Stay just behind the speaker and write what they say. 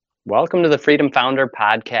Welcome to the Freedom Founder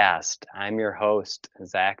Podcast. I'm your host,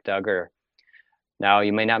 Zach Duggar. Now,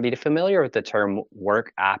 you may not be familiar with the term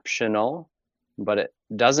work optional, but it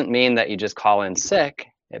doesn't mean that you just call in sick.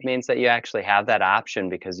 It means that you actually have that option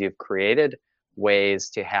because you've created ways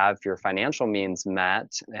to have your financial means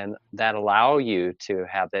met and that allow you to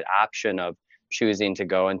have that option of choosing to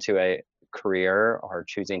go into a career or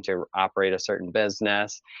choosing to operate a certain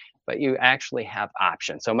business, but you actually have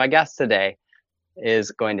options. So, my guest today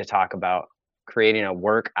is going to talk about creating a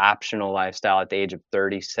work optional lifestyle at the age of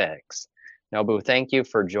 36. Nobu, thank you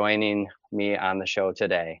for joining me on the show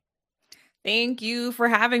today. Thank you for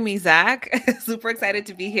having me, Zach. Super excited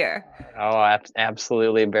to be here. Oh,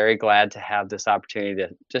 absolutely. Very glad to have this opportunity to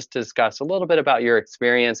just discuss a little bit about your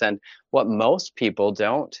experience and what most people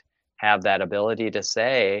don't have that ability to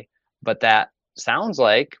say. But that sounds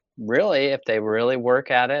like really, if they really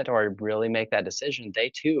work at it or really make that decision,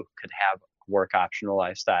 they too could have work optional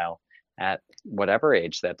lifestyle at whatever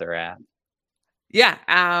age that they're at. Yeah,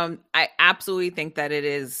 I absolutely think that it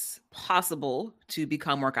is possible to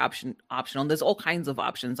become optional. There's all kinds of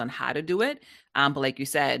options on how to do it, but like you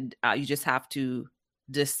said, you just have to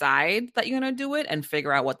decide that you're going to do it and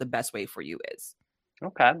figure out what the best way for you is.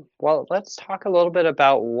 Okay. Well, let's talk a little bit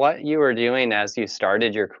about what you were doing as you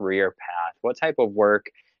started your career path. What type of work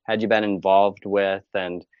had you been involved with,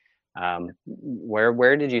 and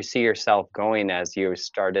where did you see yourself going as you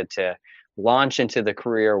started to launch into the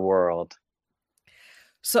career world?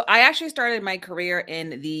 So I actually started my career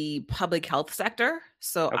in the public health sector.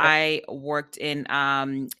 So Okay. I worked in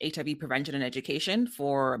HIV prevention and education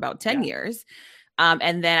for about 10 Yeah. years.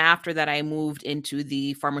 And then after that, I moved into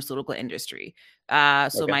the pharmaceutical industry. So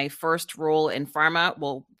Okay. my first role in pharma,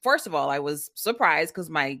 well, first of all, I was surprised because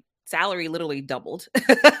my salary literally doubled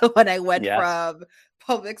when I went Yes. from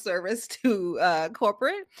public service to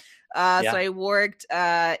corporate. So Yeah. I worked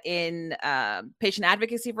in patient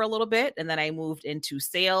advocacy for a little bit, and then I moved into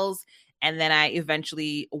sales. And then I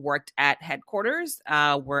eventually worked at headquarters,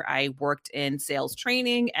 where I worked in sales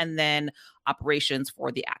training and then operations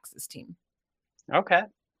for the Axis team. Okay.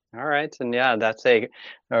 All right. And yeah, that's a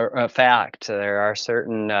fact. There are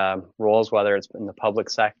certain roles, whether it's in the public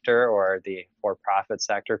sector or the for-profit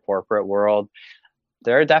sector, corporate world.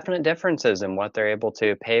 There are definite differences in what they're able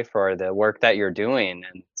to pay for the work that you're doing,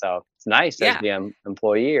 and so it's nice as Yeah, the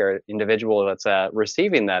employee or individual that's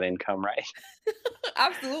receiving that income, right?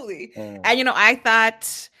 absolutely. Uh, And I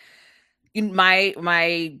thought in my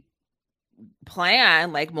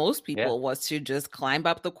plan, like most yeah, people, was to just climb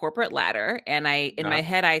up the corporate ladder. And in uh, my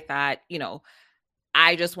head, I thought,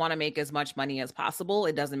 I just want to make as much money as possible.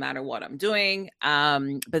 It doesn't matter what I'm doing.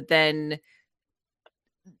 But then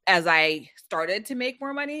as I started to make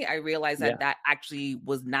more money, I realized that yeah, that actually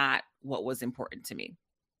was not what was important to me.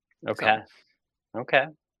 okay, So okay.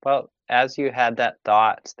 Well, as you had that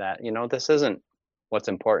thought that this isn't what's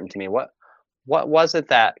important to me, what was it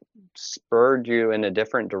that spurred you in a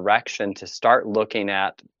different direction to start looking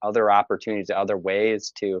at other opportunities, other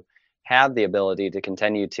ways to have the ability to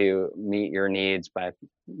continue to meet your needs by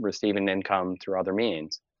receiving income through other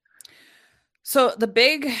means? so the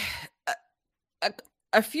big a,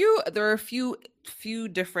 a few there are a few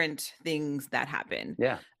different things that happen.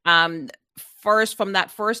 Yeah. Um First, from that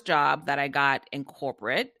first job that I got in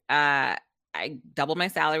corporate, I doubled my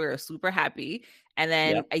salary. I was super happy. And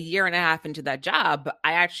then Yep. a year and a half into that job,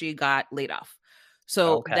 I actually got laid off.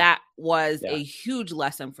 So Okay. that was Yeah. a huge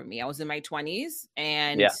lesson for me. I was in my 20s,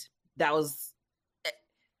 and Yeah. that was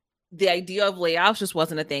the idea of layoffs just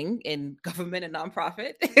wasn't a thing in government and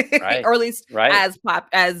nonprofit, Right. or at least Right.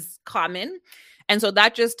 as common. And so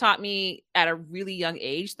that just taught me at a really young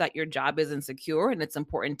age that your job isn't secure and it's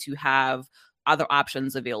important to have other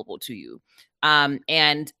options available to you.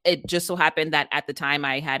 And it just so happened that at the time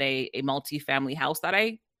I had a multi-family house that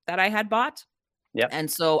I had bought. Yep.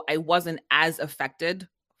 And so I wasn't as affected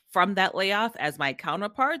from that layoff as my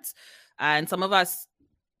counterparts. And some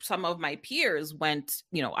of my peers went,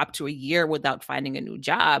 up to a year without finding a new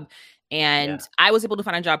job. Yeah. And I was able to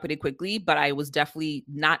find a job pretty quickly, but I was definitely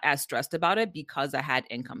not as stressed about it because I had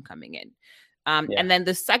income coming in. Yeah. And then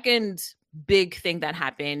the second big thing that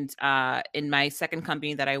happened in my second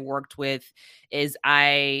company that I worked with is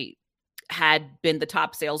I had been the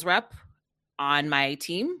top sales rep on my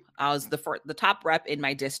team. I was the top rep in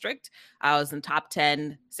my district. I was in top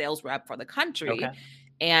 10 sales rep for the Okay. country. Yeah.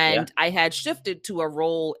 And I had shifted to a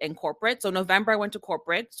role in corporate. So November I went to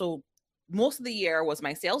corporate. So most of the year was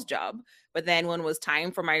my sales job. But then when it was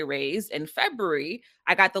time for my raise in February,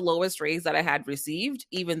 I got the lowest raise that I had received,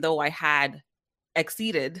 even though I had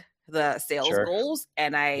exceeded the sales Sure. goals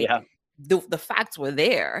and I Yeah. the facts were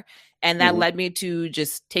there. And that led me to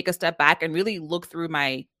just take a step back and really look through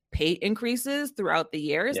my pay increases throughout the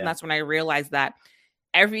years. And that's when I realized that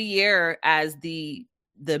every year as the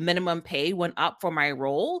minimum pay went up for my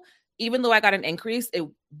role, even though I got an increase,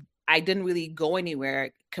 I didn't really go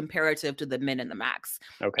anywhere comparative to the min and the max.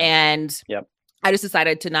 And I just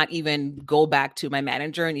decided to not even go back to my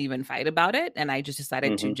manager and even fight about it. And I just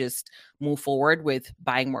decided to just move forward with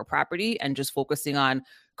buying more property and just focusing on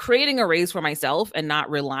creating a raise for myself and not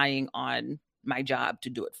relying on my job to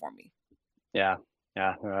do it for me. Yeah.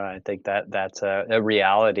 I think that's a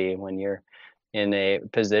reality when you're in a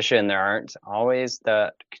position. There aren't always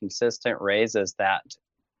the consistent raises that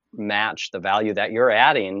match the value that you're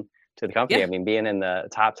adding to the company. I mean, being in the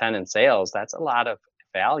top 10 in sales, that's a lot of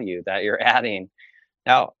value that you're adding.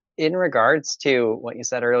 Now, in regards to what you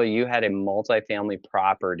said earlier, you had a multifamily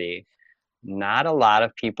property. Not a lot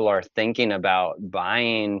of people are thinking about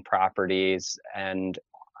buying properties and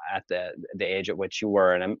at the age at which you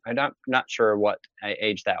were, and I'm not sure what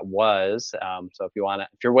age that was. So if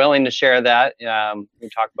you're willing to share that, we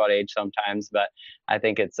talk about age sometimes, but I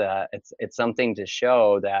think it's something to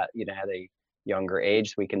show that, at a younger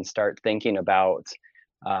age, we can start thinking about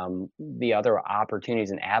the other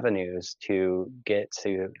opportunities and avenues to get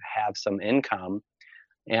to have some income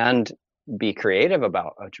and be creative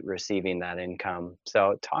about receiving that income.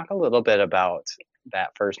 So talk a little bit about that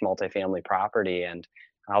first multifamily property and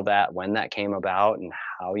when that came about and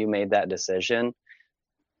how you made that decision.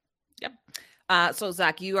 Yep. So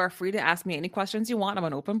Zach, you are free to ask me any questions you want. I'm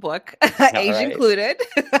an open book, age included.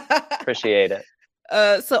 Appreciate it.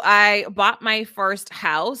 So I bought my first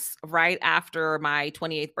house right after my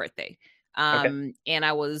 28th birthday. And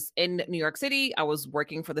I was in New York City. I was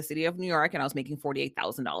working for the city of New York and I was making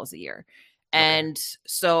 $48,000 a year. And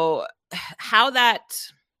so how that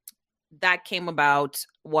came about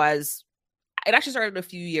was, it actually started a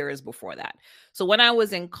few years before that. So when I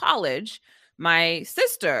was in college, my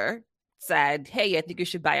sister said, "Hey, I think you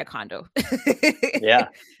should buy a condo."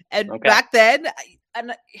 And back then,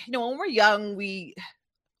 and when we're young,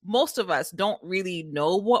 most of us don't really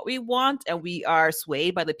know what we want and we are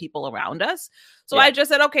swayed by the people around us. So I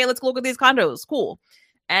just said, okay, let's go look at these condos. Cool.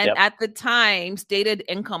 And at the time, stated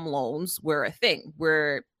income loans were a thing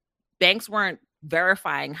where banks weren't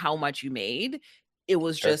verifying how much you made. It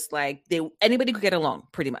was just like anybody could get a loan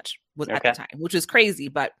pretty much at the time, which is crazy.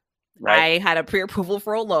 But I had a pre-approval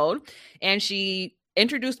for a loan and she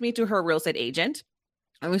introduced me to her real estate agent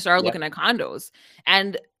and we started looking at condos.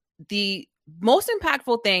 And the most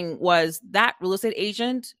impactful thing was that real estate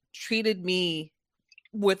agent treated me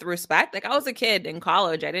with respect. Like I was a kid in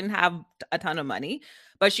college. I didn't have a ton of money,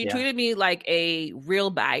 but she treated me like a real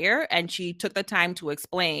buyer. And she took the time to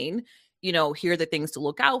explain, here are the things to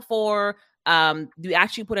look out for. We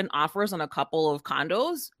actually put in offers on a couple of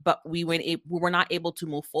condos, but we were not able to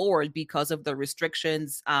move forward because of the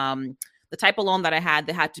restrictions. The type of loan that I had,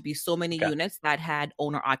 there had to be so many units that had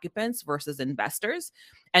owner occupants versus investors.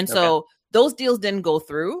 And so those deals didn't go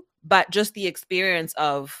through, but just the experience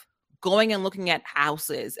of going and looking at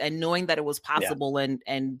houses and knowing that it was possible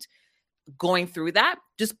and going through that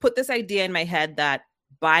just put this idea in my head that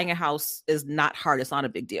buying a house is not hard. It's not a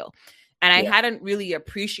big deal. And I hadn't really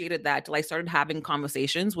appreciated that till I started having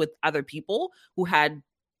conversations with other people who had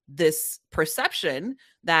this perception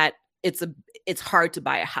that it's hard to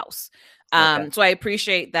buy a house. So I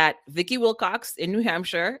appreciate that Vicki Wilcox in New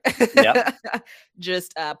Hampshire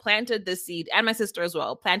just planted the seed, and my sister as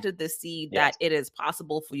well, planted the seed that it is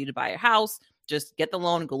possible for you to buy a house. Just get the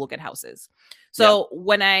loan and go look at houses. So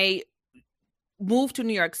when I moved to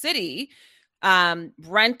New York City,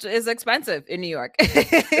 rent is expensive in New York.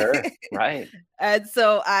 Sure, right. And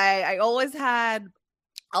so I always had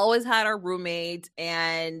a roommate,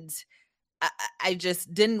 and I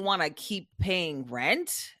just didn't want to keep paying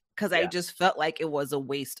rent because I just felt like it was a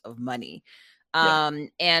waste of money.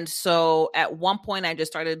 And so at one point I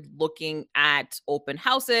just started looking at open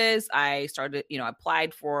houses. I started,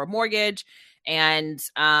 applied for a mortgage, and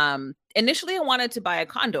initially I wanted to buy a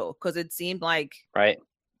condo because it seemed like,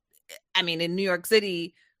 I mean, in New York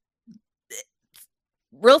City,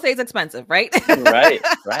 real estate's expensive, right?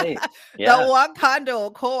 Right. Yeah. The one condo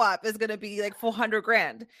co-op is going to be like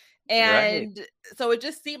 $400,000. And so it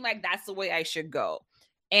just seemed like that's the way I should go.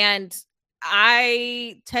 And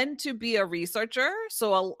I tend to be a researcher.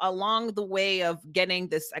 So along the way of getting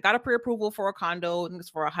this, I got a pre-approval for a condo. I think it's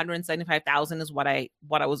for $175,000 is what I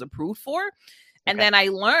was approved for. And then I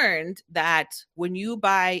learned that when you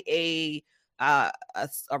buy a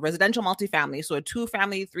residential multifamily, so a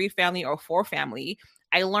 2-family, 3-family, or 4-family,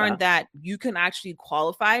 I learned that you can actually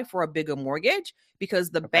qualify for a bigger mortgage because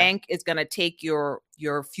the bank is going to take your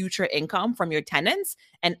future income from your tenants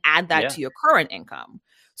and add that to your current income.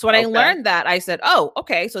 So when I learned that, I said, oh,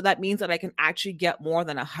 okay, so that means that I can actually get more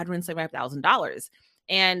than $175,000.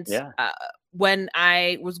 And when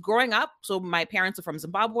I was growing up, so my parents are from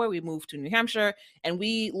Zimbabwe, we moved to New Hampshire, and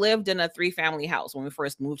we lived in a 3-family house when we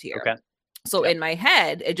first moved here. So in my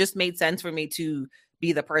head, it just made sense for me to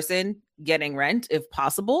be the person getting rent if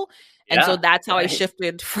possible. And so that's how I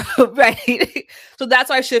shifted from, So that's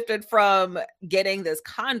how I shifted from getting this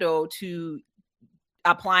condo to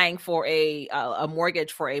applying for a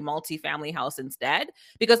mortgage for a multifamily house instead,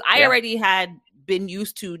 because I already had been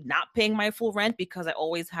used to not paying my full rent because I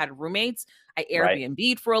always had roommates. I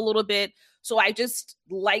Airbnb'd for a little bit. So I just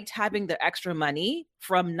liked having the extra money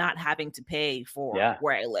from not having to pay for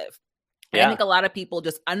where I live. And I think a lot of people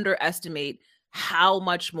just underestimate how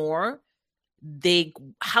much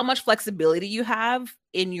flexibility you have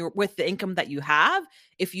with the income that you have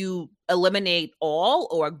if you eliminate all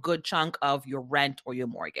or a good chunk of your rent or your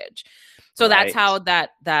mortgage. So that's how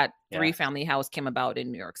that 3-family house came about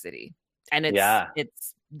in New York City. And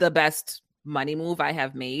it's the best money move I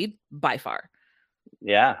have made by far.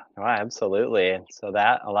 Yeah, absolutely. So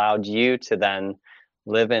that allowed you to then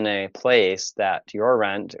live in a place that your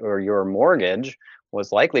rent or your mortgage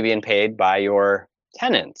was likely being paid by your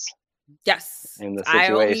tenants. Yes. In the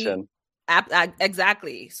situation.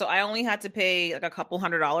 Exactly. So I only had to pay like a couple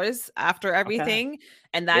 $100 after everything.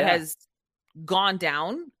 And that has gone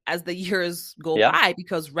down as the years go by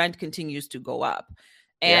because rent continues to go up.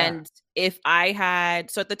 And if I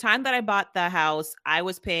had, so at the time that I bought the house, I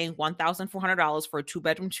was paying $1,400 for a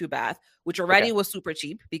 2-bedroom, 2-bath, which already was super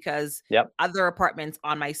cheap because other apartments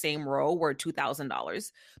on my same row were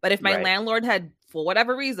 $2,000. But if my landlord had, for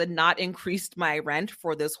whatever reason, not increased my rent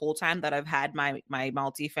for this whole time that I've had my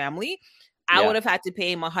multifamily, I would have had to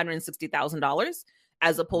pay him $160,000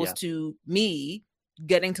 as opposed to me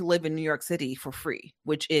getting to live in New York City for free,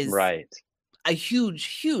 which is a huge,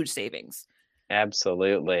 huge savings.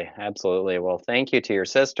 Absolutely. Well, thank you to your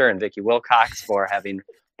sister and Vicki Wilcox for having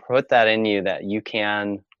put that in you that you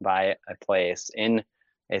can buy a place in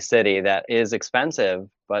a city that is expensive,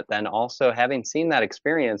 but then also having seen that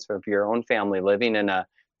experience of your own family living in a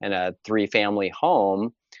 3-family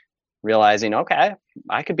home, realizing, okay,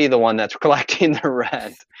 I could be the one that's collecting the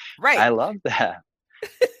rent. I love that.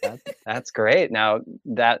 That's great. Now,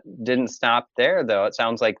 that didn't stop there, though. It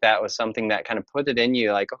sounds like that was something that kind of put it in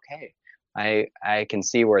you, like, okay, I can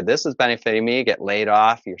see where this is benefiting me. Get laid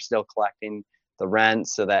off, you're still collecting the rent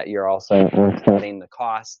so that you're also offsetting the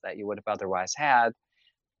costs that you would have otherwise had.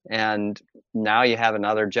 And now you have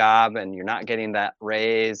another job and you're not getting that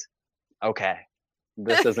raise. Okay,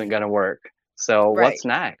 this isn't going to work. So what's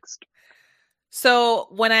next? So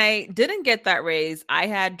when I didn't get that raise, I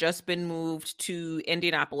had just been moved to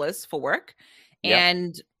Indianapolis for work.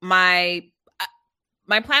 And my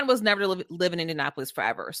plan was never to live in Indianapolis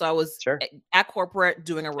forever. So I was at corporate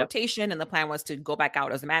doing a rotation, and the plan was to go back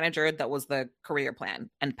out as a manager. That was the career plan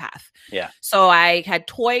and path. So I had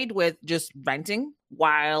toyed with just renting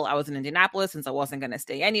while I was in Indianapolis since I wasn't going to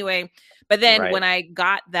stay anyway. But then when I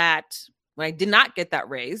did not get that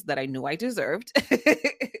raise that I knew I deserved,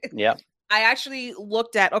 I actually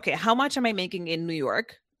looked at, okay, how much am I making in New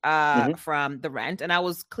York from the rent? And I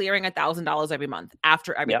was clearing $1,000 every month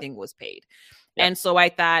after everything was paid. And so I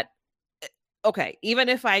thought, okay, even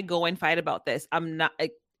if I go and fight about this,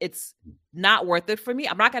 it's not worth it for me.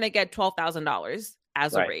 I'm not going to get $12,000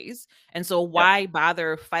 as a raise. And so why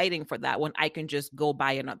bother fighting for that when I can just go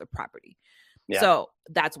buy another property? So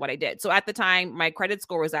that's what I did. So at the time, my credit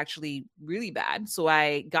score was actually really bad. So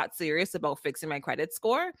I got serious about fixing my credit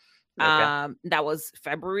score. That was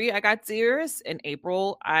February. I got serious. In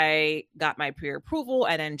April, I got my pre-approval.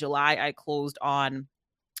 And in July, I closed on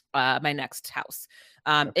my next house.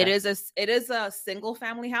 It is a single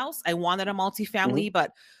family house. I wanted a multifamily,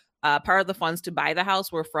 but part of the funds to buy the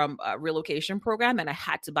house were from a relocation program, and I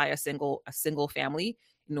had to buy a single family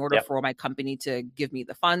in order for my company to give me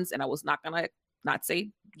the funds. And I was not gonna not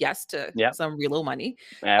say yes to some relo money.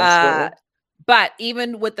 Absolutely. But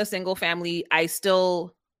even with the single family, I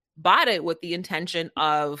still bought it with the intention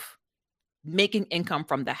of making income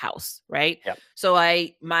from the house, right? So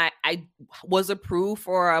I was approved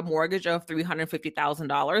for a mortgage of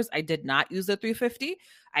 $350,000. I did not use the $350,000.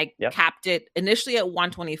 I capped it initially at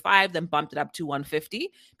 $125,000, then bumped it up to $150,000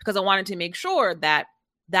 because I wanted to make sure that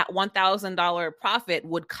 $1,000 profit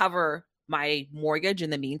would cover my mortgage in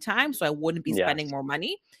the meantime, so I wouldn't be spending more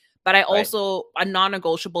money. But I also, a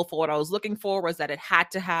non-negotiable for what I was looking for was that it had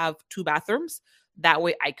to have 2 bathrooms. That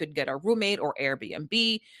way I could get a roommate or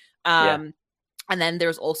Airbnb. Yeah. And then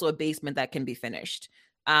there's also a basement that can be finished.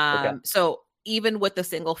 Okay. So even with the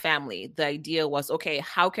single family, the idea was, okay,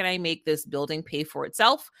 how can I make this building pay for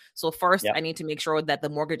itself? So first, Yeah. I need to make sure that the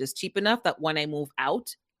mortgage is cheap enough that when I move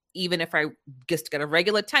out, even if I just get a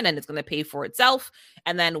regular tenant, it's going to pay for itself.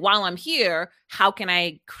 And then while I'm here, how can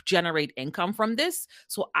I generate income from this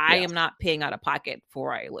so I Yes. am not paying out of pocket for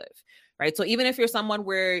where I live? Right. So even if you're someone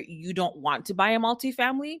where you don't want to buy a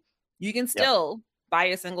multifamily, you can Yep. still buy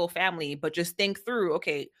a single family, but just think through,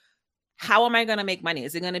 okay, how am I going to make money?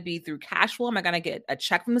 Is it going to be through cash flow? Am I going to get a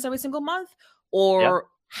check from this every single month? Yep. Or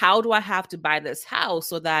how do I have to buy this house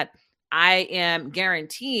so that I am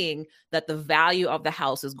guaranteeing that the value of the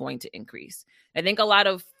house is going to increase? I think a lot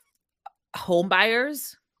of home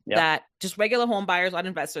buyers, Yep. that just regular home buyers, not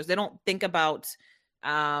investors, they don't think about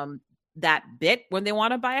that bit when they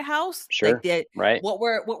want to buy a house. Sure. Like Right. what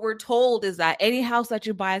we're told is that any house that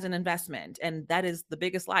you buy is an investment, and that is the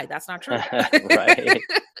biggest lie. That's not true. Right.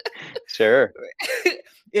 Sure.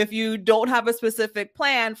 If you don't have a specific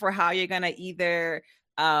plan for how you're going to either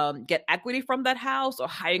get equity from that house or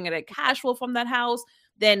how you're going to get cash flow from that house,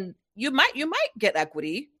 then you might get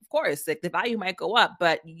equity. Of course, like the value might go up,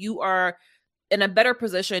 but you are in a better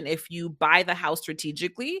position if you buy the house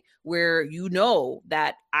strategically, where you know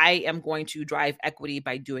that I am going to drive equity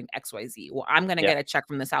by doing XYZ, or I'm going to Yeah. get a check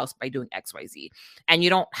from this house by doing XYZ. And you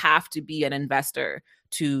don't have to be an investor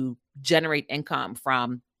to generate income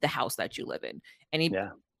from the house that you live in.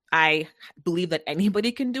 Yeah. I believe that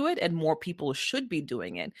anybody can do it, and more people should be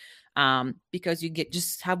doing it, because you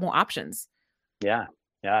just have more options. Yeah.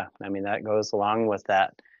 Yeah. I mean, that goes along with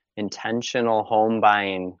that intentional home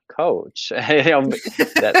buying coach.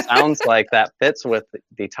 That sounds like that fits with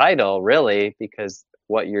the title, really, because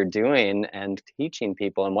what you're doing and teaching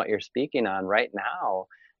people and what you're speaking on right now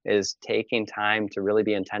is taking time to really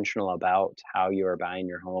be intentional about how you are buying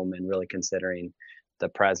your home and really considering the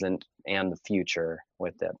present and the future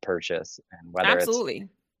with that purchase, and whether it's, Absolutely.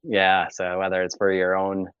 yeah, so whether it's for your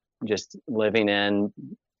own just living in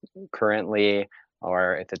currently,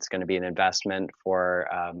 or if it's going to be an investment for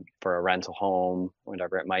a rental home,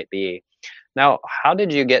 whatever it might be. Now, how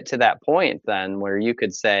did you get to that point then where you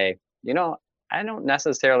could say, I don't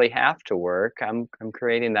necessarily have to work. I'm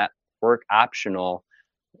creating that work optional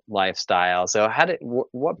lifestyle. So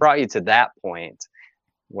what brought you to that point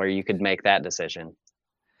where you could make that decision?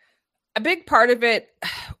 A big part of it.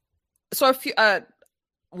 So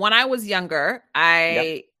when I was younger, Yep.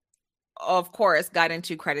 I, of course, got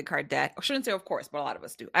into credit card debt. I shouldn't say of course, but a lot of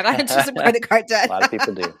us do. I got into some credit card debt. A lot of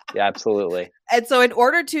people do. Yeah, absolutely. And so in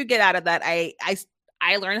order to get out of that, I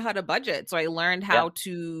learned how to budget. So I learned Yeah. how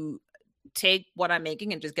to take what I'm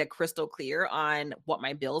making and just get crystal clear on what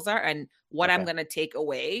my bills are and what I'm Okay. going to take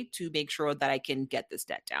away to make sure that I can get this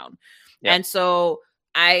debt down. Yep. And so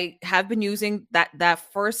I have been using that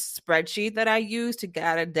first spreadsheet that I used to get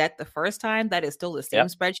out of debt the first time. That is still the same Yep.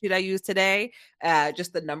 spreadsheet I use today.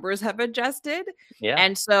 Just the numbers have adjusted. Yeah.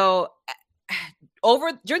 And so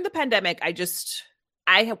during the pandemic, I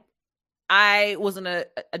was in a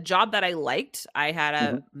job that I liked. I had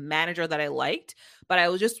a manager that I liked, but I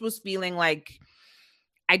was feeling like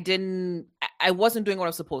I wasn't doing what I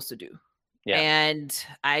was supposed to do. Yeah. And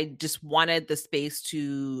I just wanted the space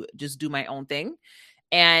to just do my own thing.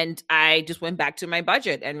 And I just went back to my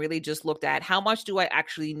budget and really just looked at how much do I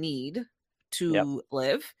actually need to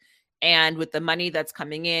live. And with the money that's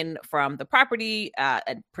coming in from the property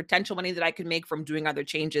and potential money that I can make from doing other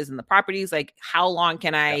changes in the properties, like how long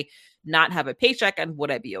can I not have a paycheck and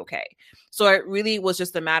would I be okay? So it really was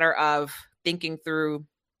just a matter of thinking through,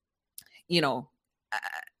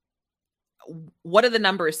 what do the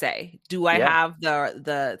numbers say? Do I have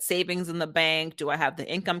the savings in the bank? Do I have the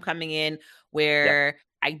income coming in where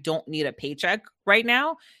I don't need a paycheck right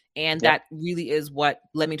now? And that really is what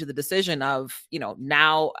led me to the decision of,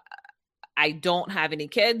 now I don't have any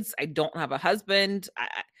kids. I don't have a husband.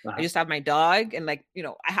 I just have my dog, and I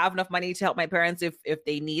have enough money to help my parents if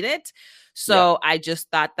they need it. So I just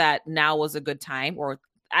thought that now was a good time, or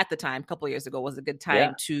at the time, a couple of years ago, was a good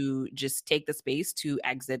time to just take the space to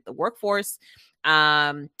exit the workforce.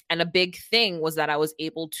 And a big thing was that I was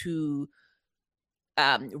able to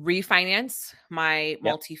refinance my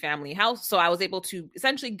multifamily house. So I was able to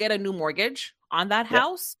essentially get a new mortgage on that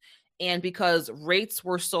house. And because rates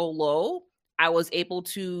were so low, I was able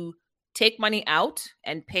to take money out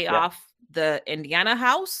and pay off the Indiana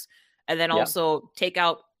house, and then also take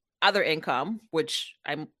out other income, which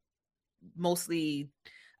I'm mostly,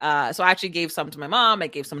 so I actually gave some to my mom. I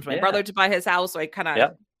gave some to my brother to buy his house. So I kind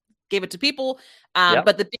of gave it to people.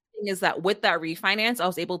 But the big thing is that with that refinance, I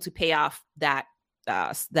was able to pay off that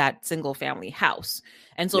that single family house.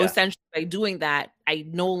 And so Yeah. essentially by doing that, I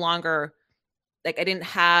no longer, like, I didn't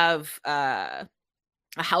have a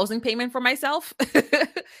housing payment for myself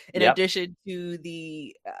in Yep. addition to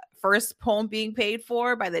the first home being paid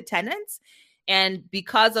for by the tenants. And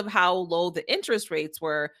because of how low the interest rates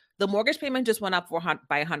were, the mortgage payment just went up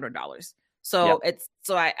by $100. So Yep.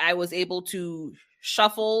 I was able to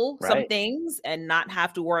shuffle some Right. things and not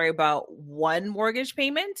have to worry about one mortgage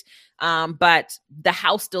payment. But the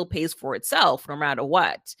house still pays for itself no matter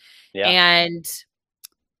what. Yeah. And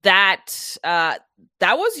that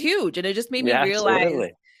was huge, and it just made me Yeah, realize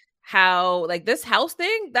absolutely. how, like, this house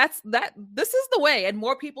thing, this is the way, and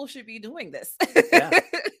more people should be doing this. Yeah. Yeah.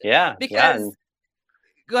 Yeah. Because And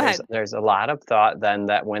go ahead. there's a lot of thought then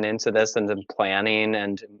that went into this and then planning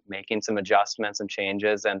and making some adjustments and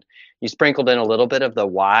changes. And you sprinkled in a little bit of the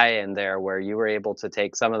why in there where you were able to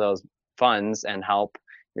take some of those funds and help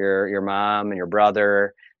your mom and your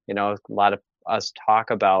brother. A lot of us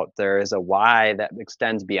talk about there is a why that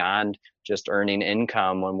extends beyond just earning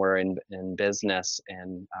income when we're in business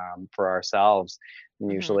and for ourselves. And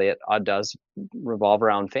Mhm. usually it does revolve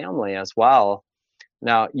around family as well.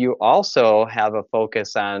 Now, you also have a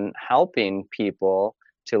focus on helping people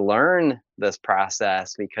to learn this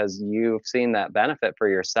process because you've seen that benefit for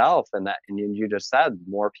yourself, and you just said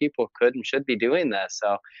more people could and should be doing this.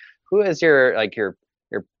 So, who is your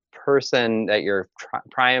person that you're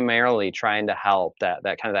primarily trying to help, that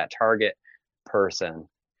kind of that target person?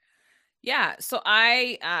 Yeah, so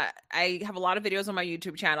I have a lot of videos on my YouTube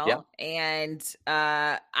Yep. channel, and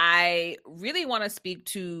I really want to speak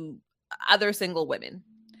to other single women,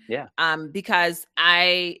 Yeah. because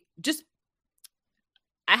I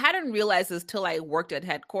hadn't realized this till I worked at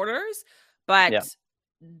headquarters, Yeah. but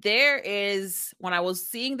when I was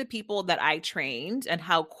seeing the people that I trained and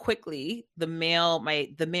how quickly the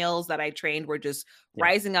males that I trained were just Yeah.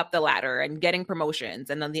 rising up the ladder and getting promotions.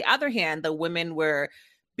 And on the other hand, the women were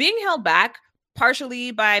being held back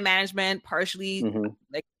partially by management, partially Hmm.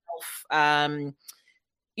 like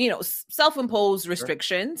self-imposed Sure.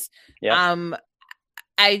 restrictions. Yep. Um,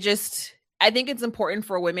 I think it's important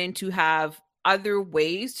for women to have other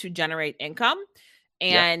ways to generate income,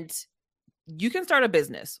 Yep. and you can start a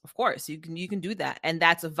business. Of course, you can do that, and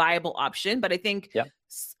that's a viable option. But I think Yep.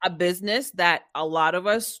 a business that a lot of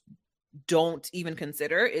us don't even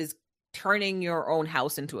consider is turning your own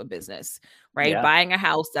house into a business, right? Yeah. Buying a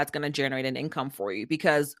house that's going to generate an income for you,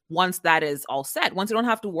 because once that is all set, once you don't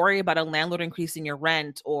have to worry about a landlord increasing your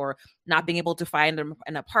rent or not being able to find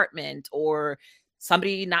an apartment, or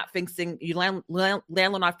somebody not fixing landlord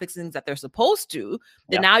not fixing things that they're supposed to,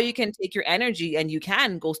 then Yep. now you can take your energy and you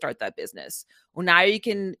can go start that business. Or now you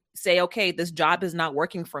can say, okay, this job is not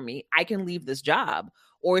working for me, I can leave this job.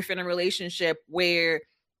 Or if you're in a relationship where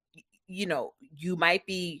you might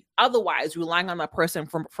be otherwise relying on that person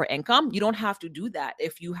for income, you don't have to do that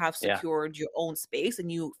if you have Yeah. secured your own space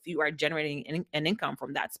and you are generating an income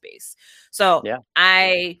from that space. So Yeah.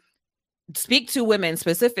 I speak to women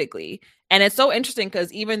specifically, and it's so interesting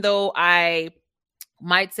because even though I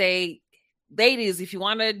might say, ladies, if you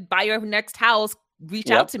want to buy your next house, reach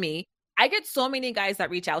out Yep. to me, I get so many guys that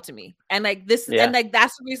reach out to me. And like this, and Yeah. like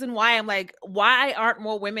that's the reason why I'm like, why aren't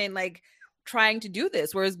more women like trying to do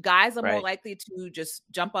this? Whereas guys are more Right. likely to just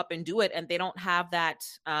jump up and do it, and they don't have that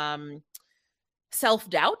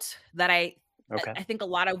self-doubt that Okay. I think a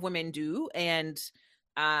lot of women do. And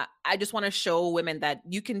I just want to show women that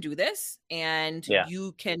you can do this and Yeah.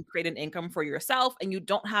 you can create an income for yourself, and you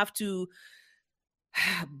don't have to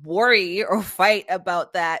worry or fight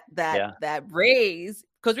about Yeah. that raise,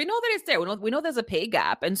 because we know that it's there. We know there's a pay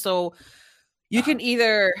gap, and so you Uh-huh. can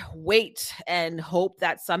either wait and hope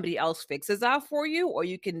that somebody else fixes that for you, or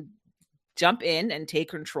you can jump in and take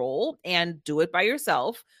control and do it by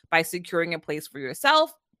yourself by securing a place for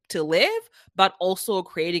yourself to live, but also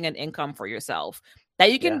creating an income for yourself that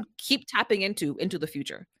you Yeah. can keep tapping into the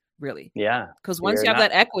future, really. Yeah. Because So once you're you have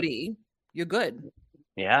not that equity, you're good.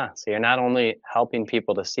 Yeah, so you're not only helping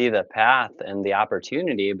people to see the path and the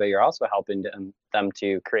opportunity, but you're also helping them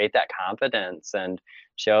to create that confidence and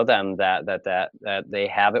show them that they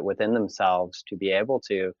have it within themselves to be able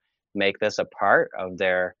to make this a part of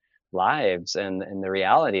their lives and the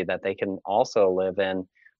reality that they can also live in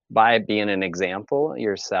by being an example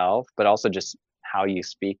yourself, but also just how you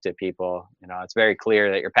speak to people. It's very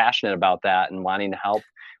clear that you're passionate about that and wanting to help.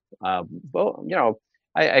 Well,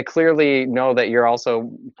 I clearly know that you're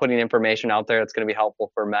also putting information out there that's going to be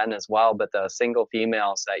helpful for men as well, but the single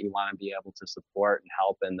females that you want to be able to support and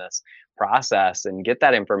help in this process and get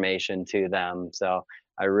that information to them. So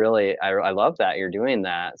I love that you're doing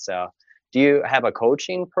that. So Do you have a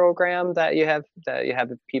coaching program that you have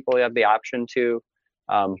people you have the option to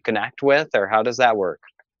connect with, or how does that work?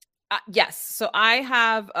 Yes. So I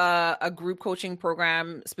have a group coaching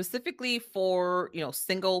program specifically for,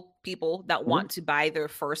 single people that Hmm. want to buy their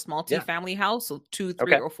first Yeah. multifamily house. So two,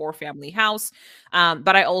 three, Okay. or four family house.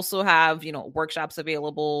 But I also have, workshops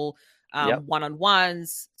available, Yep.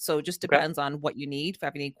 one-on-ones. So it just Okay. depends on what you need. If you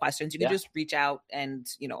have any questions, you can Yeah. just reach out and,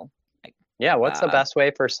 like, Yeah. What's the uh, best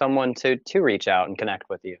way for someone to reach out and connect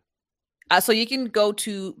with you? so you can go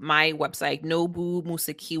to my website,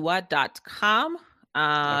 nobumusakiwa.com.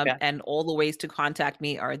 Okay. And all the ways to contact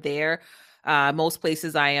me are there. Most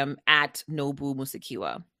places I am at Nobu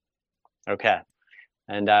Musakiwa. Okay.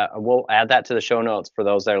 And we'll add that to the show notes for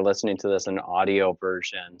those that are listening to this in audio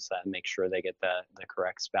version, so that make sure they get the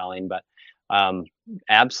correct spelling. But um,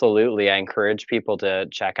 absolutely, I encourage people to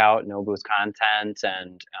check out Nobu's content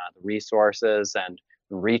and the resources and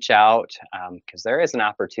reach out because there is an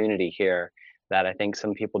opportunity here that I think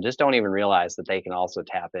some people just don't even realize that they can also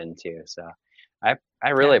tap into. So I Yeah.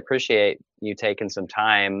 really appreciate you taking some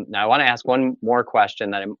time. Now, I want to ask one more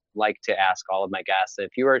question that I like to ask all of my guests.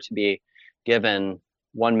 If you were to be given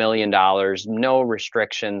 $1 million, no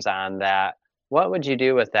restrictions on that, what would you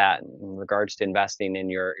do with that in regards to investing in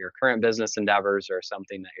your current business endeavors or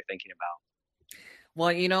something that you're thinking about?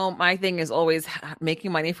 Well, my thing is always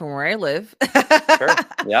making money from where I live. Sure.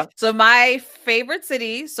 Yeah. So my favorite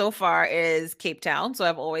city so far is Cape Town. So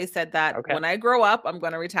I've always said that Okay. when I grow up, I'm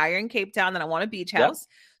going to retire in Cape Town and I want a beach Yep. house.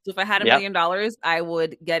 So if I had $1 Yep. million, I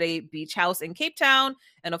would get a beach house in Cape Town.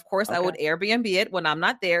 And of course, I Okay. would Airbnb it when I'm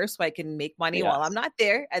not there so I can make money while I'm Yes. not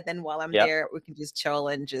there. And then while I'm Yep. there, we can just chill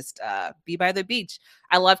and just be by the beach.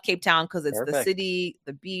 I love Cape Town because it's the Perfect. city,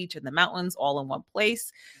 the beach, and the mountains all in one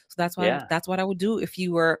place. So Yeah. that's what I would do if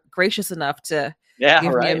you were gracious enough to Yeah. give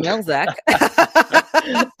me a Right. meal, Zach.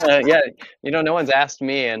 Yeah. No one's asked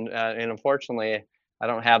me, and unfortunately, I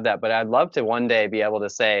don't have that. But I'd love to one day be able to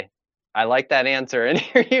say, "I like that answer," and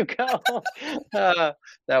here you go. Uh,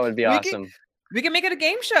 that would be we can awesome. we can make it a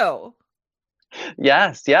game show.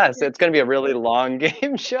 Yes, yes, it's gonna be a really long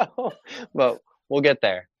game show, but we'll get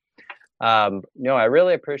there. No, I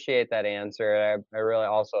really appreciate that answer. I really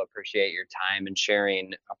also appreciate your time and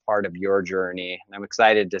sharing a part of your journey. And I'm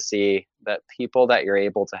excited to see that people that you're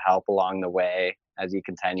able to help along the way as you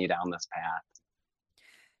continue down this path.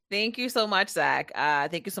 Thank you so much, Zach.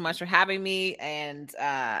 Thank you so much for having me. And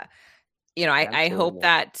I hope Absolutely.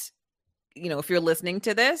 that if you're listening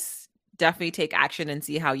to this, definitely take action and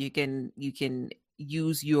see how you can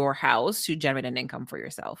use your house to generate an income for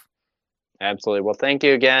yourself. Absolutely. Well, thank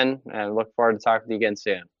you again, and look forward to talking to you again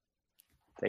soon.